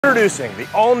Introducing the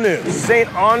all-new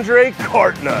St. Andre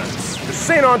Cart Nuts. The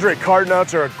St. Andre Cart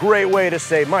Nuts are a great way to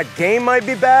say my game might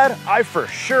be bad, I for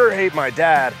sure hate my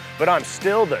dad, but I'm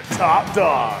still the top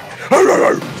dog.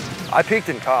 I peaked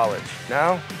in college.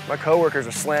 Now, my coworkers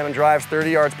are slamming drives 30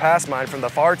 yards past mine from the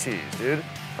far tees, dude.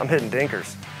 I'm hitting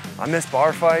dinkers. I miss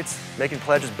bar fights, making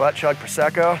pledges butt chug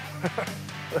Prosecco.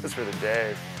 Those were the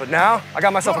days. But now, I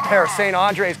got myself a pair of St.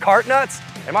 Andre's Cart Nuts,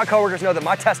 and my coworkers know that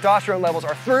my testosterone levels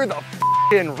are through the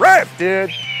roof, dude.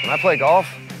 When I play golf,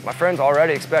 my friends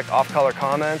already expect off-color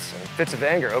comments and fits of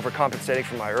anger overcompensating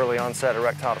for my early onset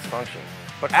erectile dysfunction.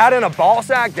 But add in a ball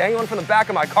sack dangling from the back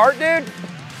of my cart, dude,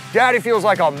 daddy feels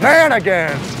like a man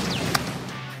again.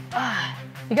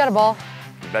 You got a ball?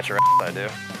 You bet your ass I do.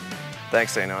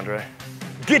 Thanks, St. Andre.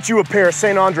 Get you a pair of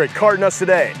St. Andre Cart Nuts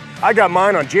today. I got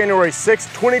mine on January 6,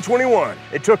 2021.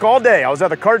 It took all day. I was at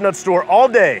the Cart Nut store all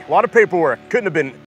day. A lot of paperwork. Couldn't have been